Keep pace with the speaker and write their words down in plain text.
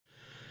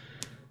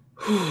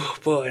Oh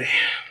boy.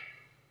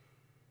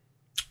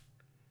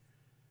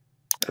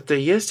 After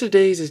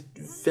yesterday's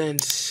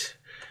events,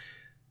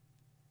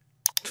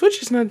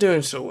 Twitch is not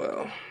doing so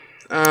well.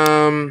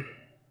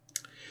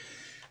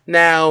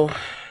 Now,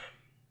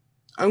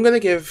 I'm gonna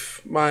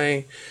give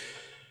my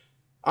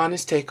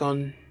honest take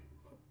on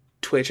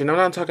Twitch, and I'm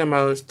not talking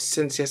about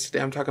since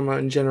yesterday, I'm talking about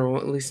in general,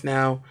 at least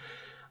now.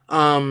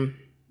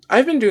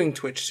 I've been doing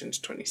Twitch since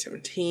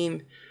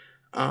 2017,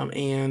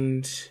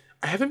 and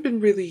I haven't been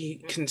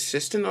really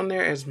consistent on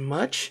there as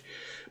much,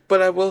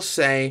 but I will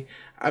say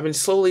I've been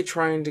slowly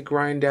trying to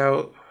grind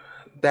out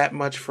that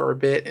much for a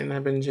bit, and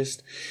I've been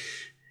just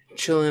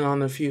chilling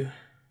on a few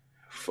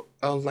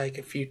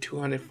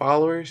 200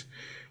 followers.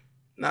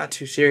 Not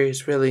too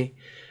serious, really.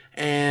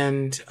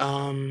 And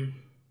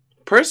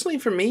personally,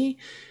 for me,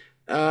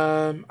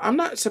 I'm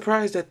not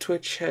surprised that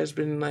Twitch has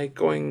been like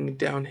going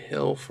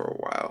downhill for a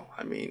while.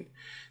 I mean,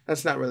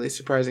 that's not really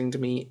surprising to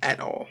me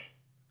at all.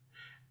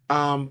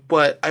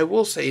 But I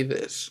will say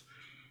this.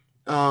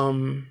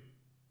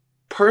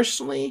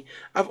 Personally,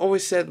 I've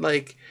always said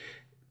like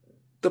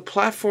the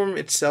platform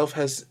itself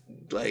has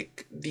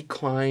like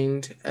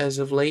declined as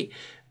of late,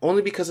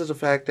 only because of the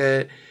fact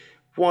that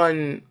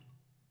one,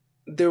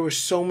 there were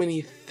so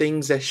many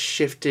things that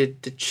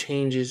shifted the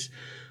changes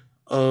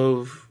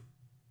of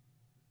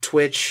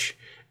Twitch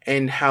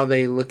and how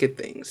they look at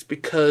things,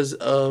 because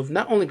of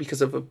not only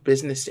because of a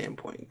business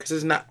standpoint, because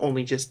it's not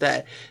only just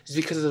that, it's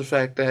because of the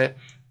fact that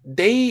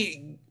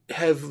they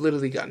have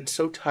literally gotten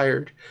so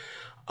tired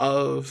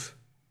of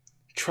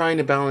trying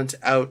to balance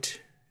out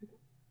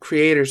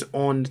creators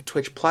on the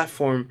Twitch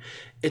platform.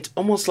 It's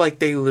almost like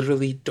they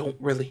literally don't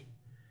really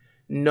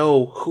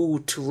know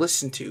who to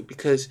listen to,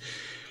 because,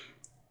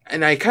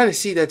 and I kind of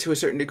see that to a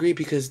certain degree,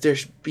 because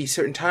there's be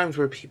certain times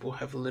where people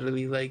have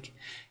literally like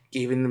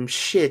given them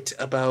shit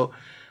about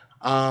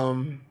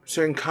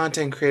certain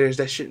content creators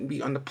that shouldn't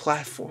be on the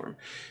platform.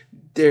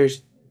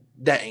 There's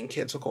that in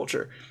cancel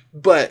culture,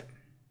 but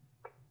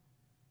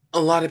a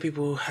lot of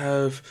people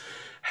have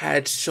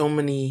had so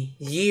many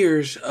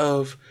years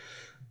of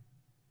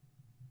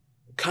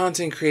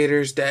content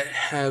creators that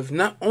have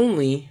not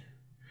only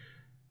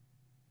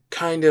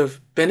kind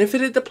of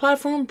benefited the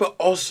platform, but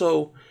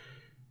also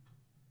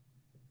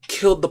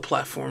killed the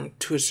platform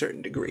to a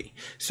certain degree.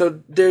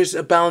 So there's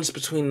a balance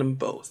between them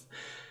both.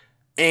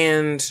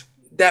 And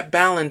that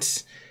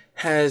balance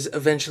has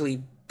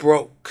eventually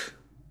broke.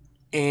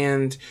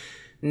 And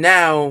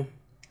now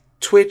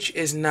Twitch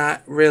is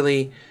not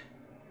really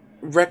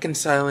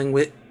reconciling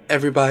with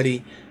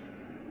everybody,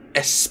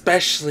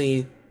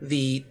 especially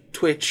the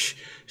Twitch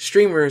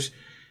streamers,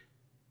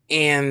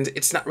 and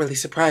it's not really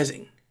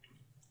surprising.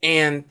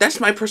 And that's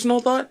my personal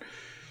thought.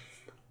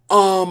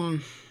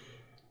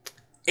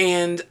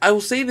 And I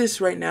will say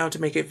this right now to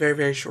make it very,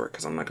 very short,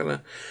 because I'm not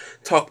gonna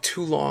talk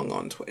too long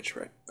on Twitch,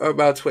 right?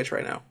 About Twitch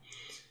right now.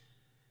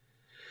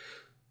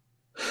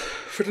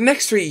 For the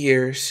next 3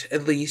 years,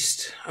 at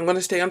least, I'm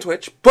gonna stay on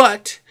Twitch,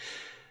 but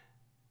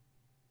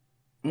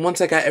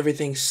once I got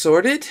everything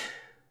sorted,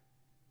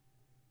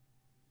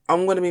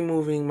 I'm gonna be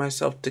moving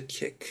myself to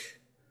Kick.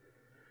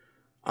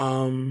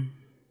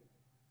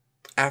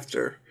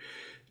 After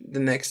the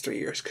next 3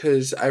 years,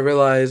 because I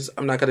realize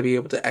I'm not gonna be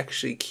able to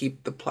actually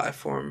keep the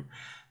platform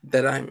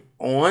that I'm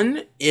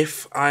on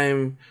if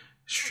I'm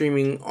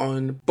streaming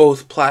on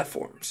both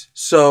platforms.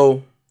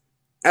 So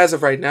as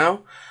of right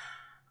now,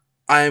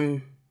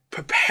 I'm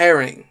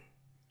preparing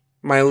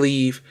my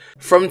leave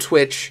from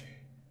Twitch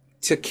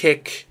to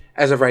Kick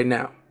as of right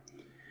now.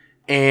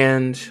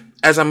 And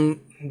as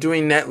I'm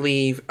doing that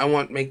leave, I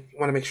want to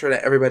make sure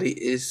that everybody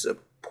is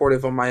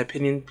supportive of my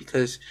opinion,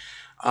 because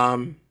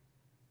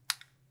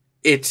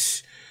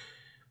it's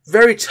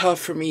very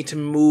tough for me to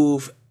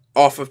move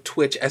off of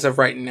Twitch as of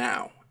right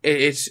now.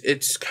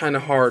 It's kind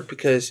of hard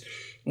because,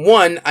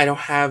 one, I don't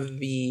have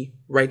the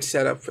right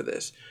setup for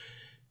this.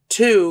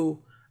 Two,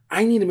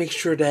 I need to make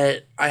sure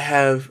that I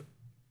have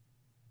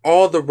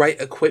all the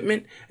right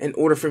equipment in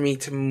order for me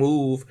to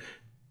move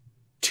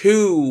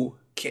to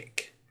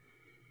Kick.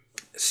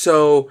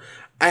 So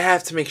I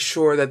have to make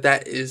sure that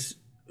that is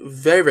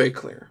very, very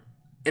clear.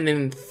 And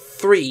then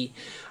three,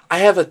 I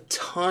have a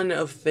ton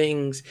of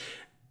things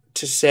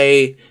to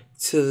say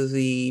to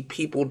the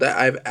people that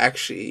I've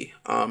actually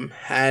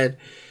had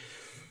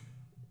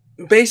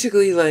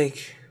basically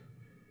like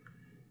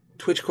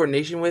Twitch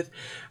coordination with.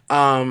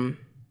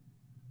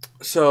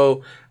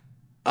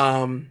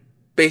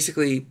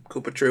 Basically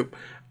Koopa Troop.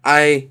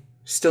 I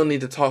still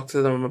need to talk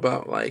to them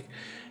about like,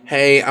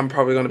 hey, I'm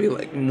probably gonna be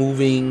like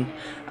moving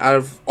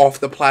off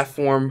the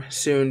platform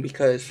soon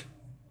because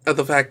of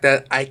the fact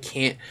that I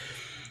can't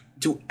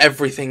do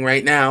everything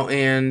right now,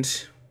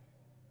 and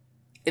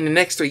in the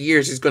next 3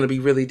 years it's going to be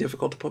really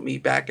difficult to put me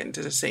back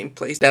into the same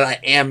place that I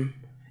am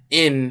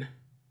in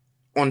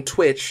on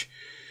Twitch.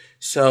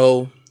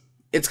 So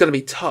it's going to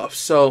be tough.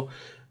 So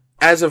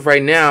as of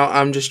right now,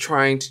 I'm just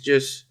trying to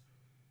just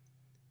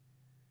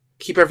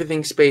keep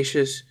everything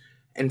spacious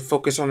and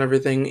focus on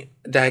everything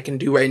that I can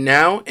do right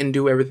now and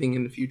do everything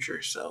in the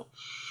future. So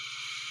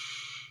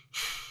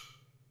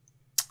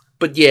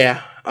But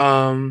yeah,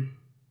 all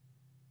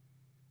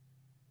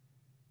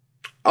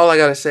I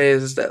gotta say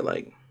is that,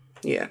 like,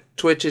 yeah,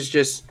 Twitch is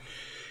just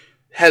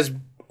has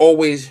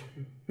always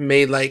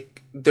made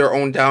like their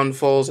own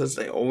downfalls, as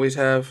they always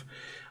have.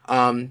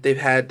 They've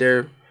had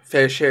their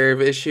fair share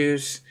of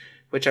issues,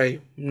 which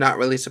I'm not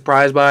really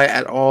surprised by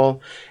at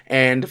all.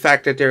 And the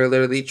fact that they're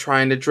literally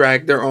trying to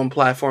drag their own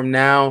platform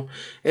now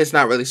is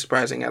not really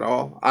surprising at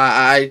all.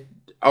 I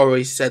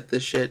always said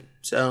this shit,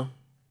 so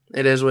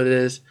it is what it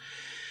is.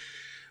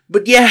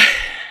 But yeah,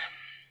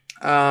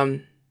 but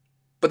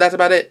that's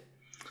about it.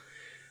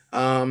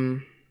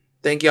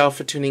 Thank y'all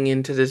for tuning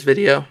in to this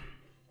video.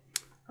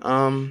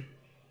 This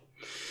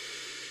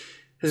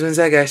has been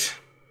Zach, guys.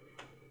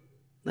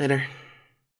 Later.